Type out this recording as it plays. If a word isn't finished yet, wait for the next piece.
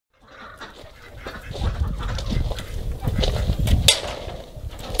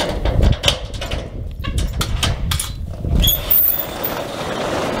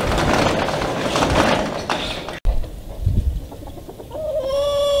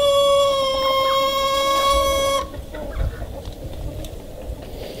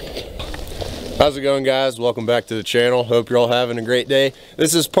How's it going, guys? Welcome back to the channel. Hope you're all having a great day.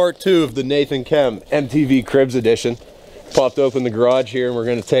 This is part 2 of the Nathan Chem MTV Cribs edition. Popped open the garage here and we're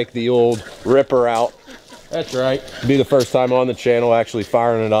going to take the old Ripper out. That's right. It'll be the first time on the channel actually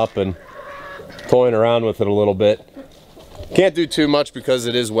firing it up and toying around with it a little bit. Can't do too much because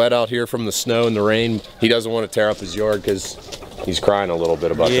it is wet out here from the snow and the rain. He doesn't want to tear up his yard because he's crying a little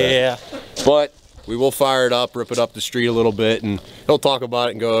bit about that. Yeah. But we will fire it up, rip it up the street a little bit, and he'll talk about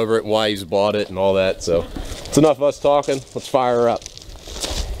it and go over it and why he's bought it and all that. So it's enough of us talking. Let's fire her up. It's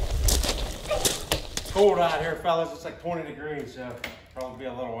cold out here, fellas. It's like 20 degrees, so probably be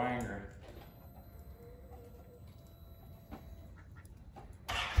a little angry.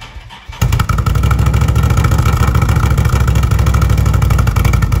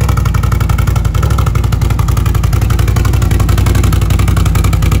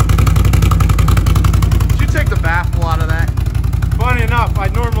 Funny enough, I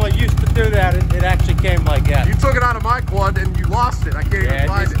normally used to do that. It actually came like that. You took it out of my quad and you lost it. I can't even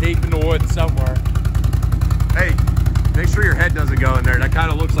find it. It's deep in the woods somewhere. Hey, make sure your head doesn't go in there. That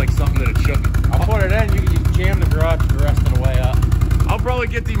kind of looks like something that it shouldn't. I'll put it in. You can jam the garage the rest of the way up. I'll probably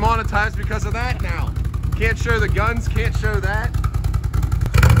get demonetized because of that now. Can't show the guns, can't show that.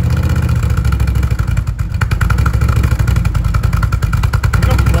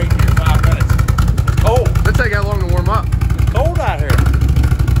 Come right here 5 minutes. Oh, it'll take that long to warm up. Cold out here.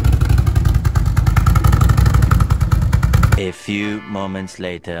 A few moments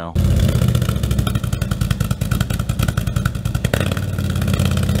later.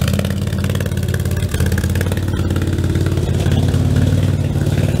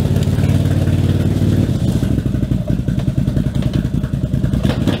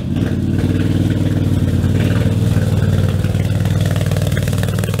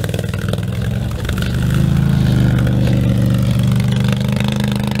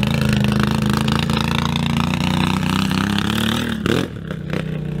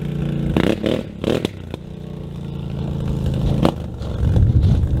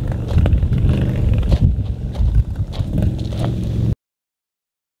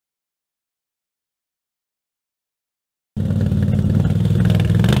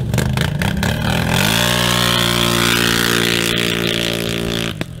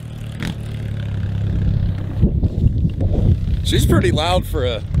 She's pretty loud for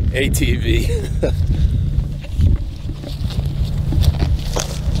a ATV.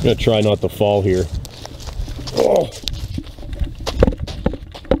 I'm gonna try not to fall here. Oh.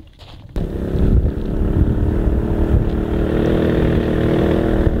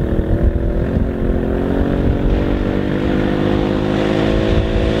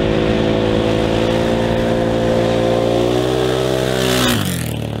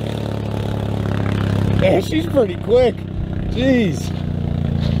 Yeah, she's pretty quick. Jeez.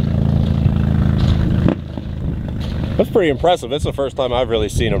 That's pretty impressive. That's the first time I've really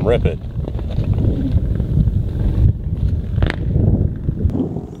seen him rip it.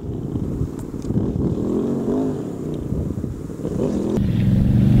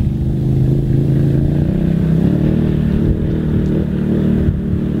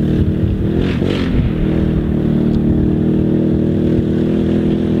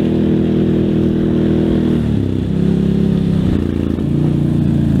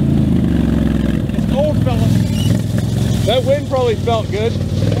 That wind probably felt good.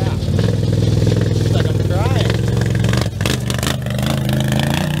 Yeah. It's like I'm trying.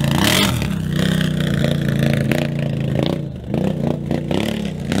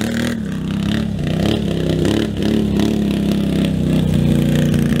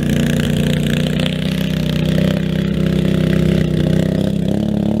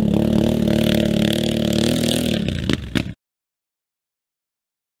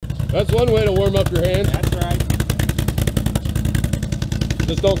 That's one way to warm up your hands. That's right.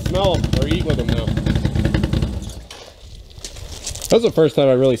 Just don't smell them or eat with them now. That's the first time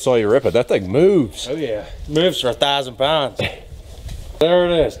I really saw you rip it. That thing moves. Oh yeah, moves for 1,000 pounds. There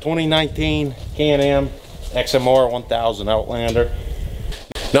it is, 2019 Can-Am Xmr1000 Outlander.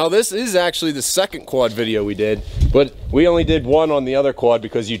 Now this is actually the second quad video we did, but we only did one on the other quad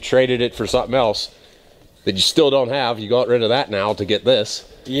because you traded it for something else that you still don't have. You got rid of that now to get this.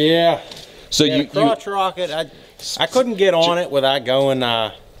 Yeah. So yeah, you crotch rocket. I couldn't get on it without going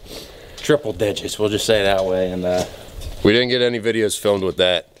triple digits. We'll just say it that way. And we didn't get any videos filmed with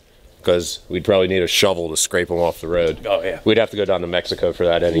that because we'd probably need a shovel to scrape them off the road. Oh yeah. We'd have to go down to Mexico for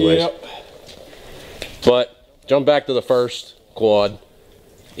that anyways. Yep. But jump back to the first quad.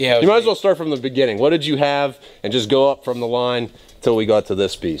 Yeah. You might as well start from the beginning. What did you have, and just go up from the line till we got to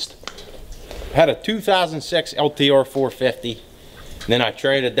this beast. Had a 2006 LTR 450. Then I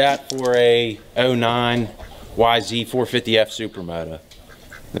traded that for a 09 YZ450F Supermoto.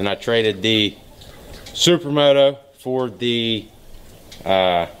 Then I traded the Supermoto for the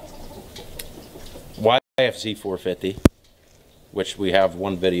YFZ 450, which we have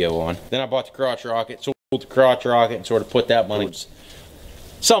one video on. Then I bought the crotch rocket, sold the crotch rocket, and sort of put that money,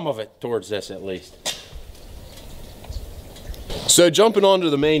 some of it, towards this at least. So jumping on to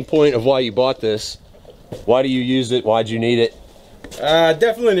the main point of why you bought this, why do you use it? Why'd you need it?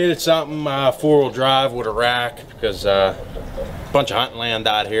 Definitely needed something four-wheel drive with a rack, because a bunch of hunting land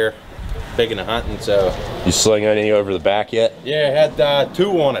out here, big into hunting. So you sling any over the back yet? yeah, I had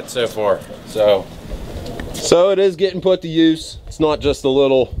 2 on it so far. So it is getting put to use. It's not just a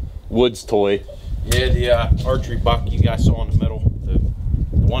little woods toy. yeah, the archery buck you guys saw in the middle, the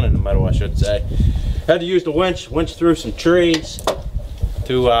one in the middle I should say, had to use the winch through some trees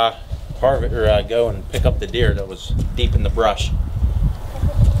to harvest or go and pick up the deer that was deep in the brush.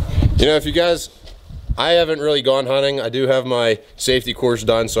 You know, if you guys, I haven't really gone hunting. I do have my safety course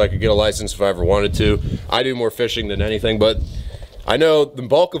done so I could get a license if I ever wanted to. I do more fishing than anything, but I know the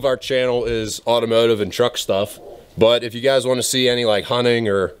bulk of our channel is automotive and truck stuff. But if you guys want to see any like hunting,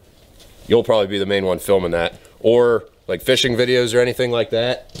 or you'll probably be the main one filming that, or like fishing videos or anything like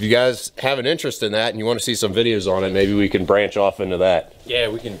that, if you guys have an interest in that and you want to see some videos on it, maybe we can branch off into that. Yeah,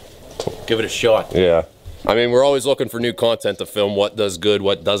 we can give it a shot. Yeah. I mean, we're always looking for new content to film, what does good,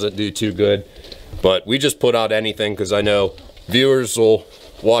 what doesn't do too good. But we just put out anything because I know viewers will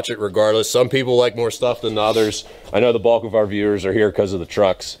watch it regardless. Some people like more stuff than others. I know the bulk of our viewers are here because of the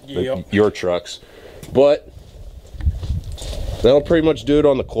trucks, yep. Your trucks. But that'll pretty much do it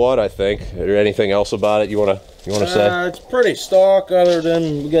on the quad, I think. Is there anything else about it you wanna say? It's pretty stock, other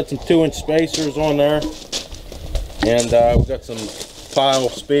than we got some 2-inch spacers on there, and we got some pile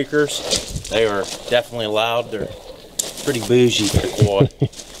speakers. They are definitely loud. They're pretty bougie for the quad.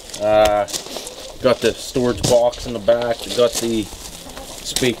 Got the storage box in the back. Got the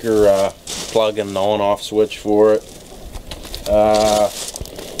speaker plug and on-off switch for it.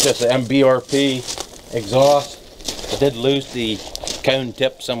 Just an MBRP exhaust. I did lose the cone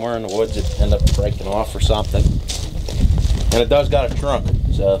tip somewhere in the woods. It ended up breaking off or something. And it does got a trunk,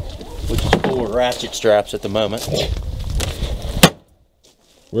 so, which is full of ratchet straps at the moment.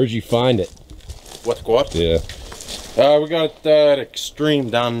 Where'd you find it? What, the quad? Yeah. We got that Extreme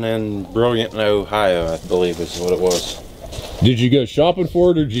down in Brilliant, Ohio, I believe is what it was. Did you go shopping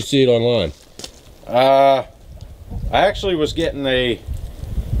for it, or did you see it online? I actually was getting a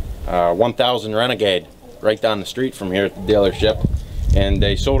 1000 Renegade right down the street from here at the dealership, and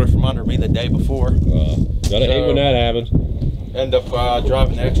they sold it from under me the day before. Gotta hate when that happens. End up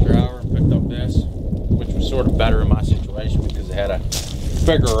driving the extra hour and picked up this, which was sort of better in my situation because it had a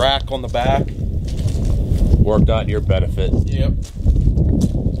bigger rack on the back. Worked out to your benefit. Yep.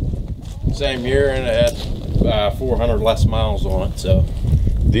 Same year, and it had 400 less miles on it. So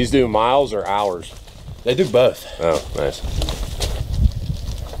these do miles or hours? They do both. Oh, nice.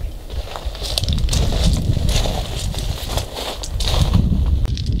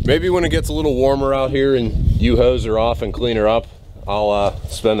 Maybe when it gets a little warmer out here and you hose her off and clean her up, I'll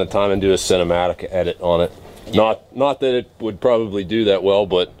spend the time and do a cinematic edit on it. Yeah. Not that it would probably do that well,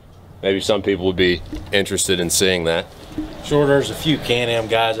 but maybe some people would be interested in seeing that. Sure, there's a few Can-Am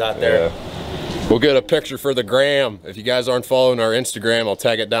guys out there. Yeah. We'll get a picture for the gram. If you guys aren't following our Instagram, I'll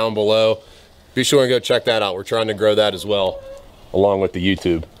tag it down below. Be sure and go check that out. We're trying to grow that as well, along with the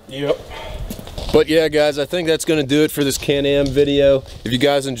YouTube. Yep. But yeah, guys, I think that's going to do it for this Can-Am video. If you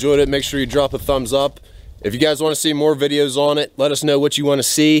guys enjoyed it, make sure you drop a thumbs up. If you guys want to see more videos on it, let us know what you want to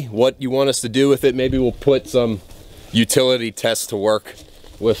see, what you want us to do with it. Maybe we'll put some utility tests to work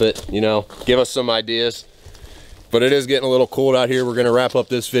with it, you know, give us some ideas. But it is getting a little cold out here. We're going to wrap up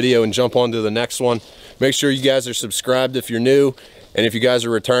this video and jump on to the next one. Make sure you guys are subscribed if you're new, and if you guys are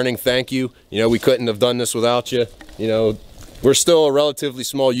returning, thank you. You know, we couldn't have done this without you. You know, we're still a relatively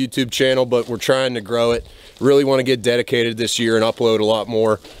small YouTube channel, but we're trying to grow it. Really want to get dedicated this year and upload a lot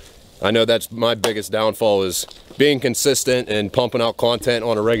more. I know that's my biggest downfall, is being consistent and pumping out content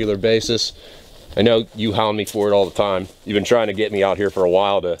on a regular basis. I know you hound me for it all the time. You've been trying to get me out here for a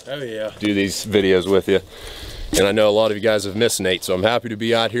while to do these videos with you. And I know a lot of you guys have missed Nate, so I'm happy to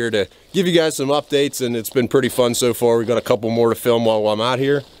be out here to give you guys some updates, and it's been pretty fun so far. We've got a couple more to film while I'm out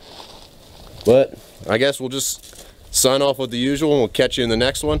here. But I guess we'll just sign off with the usual, and we'll catch you in the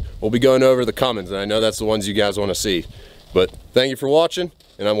next one. We'll be going over the comments, and I know that's the ones you guys want to see. But thank you for watching,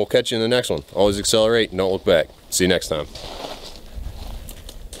 and I will catch you in the next one. Always accelerate and don't look back. See you next time.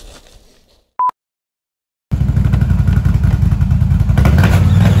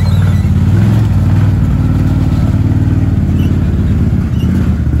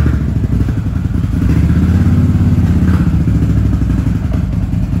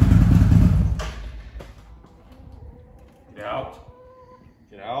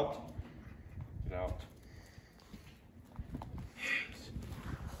 Get out. Get out.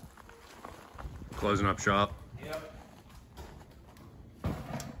 Closing up shop. Yep.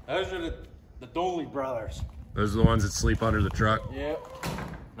 Those are the Dooley brothers. Those are the ones that sleep under the truck. Yep.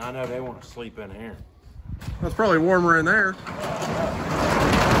 And I know they want to sleep in here. Well, it's probably warmer in there.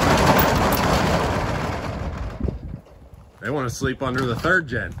 They want to sleep under the 3rd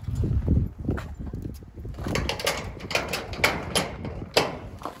gen.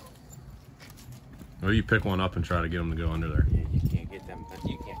 Well, you pick one up and try to get them to go under there. Yeah, you can't get them.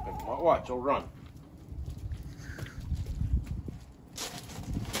 You can't pick them up. Watch, they'll run.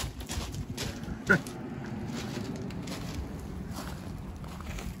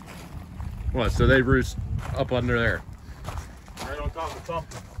 What? So they roost up under there? Right on top of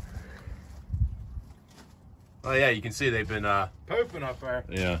something. Oh yeah, you can see they've been Pooping up there.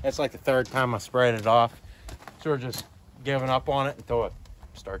 yeah. That's like the 3rd time I sprayed it off. So we're just giving up on it until I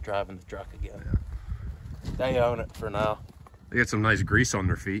start driving the truck again. Yeah. They own it for now. They get some nice grease on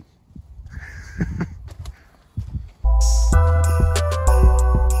their feet.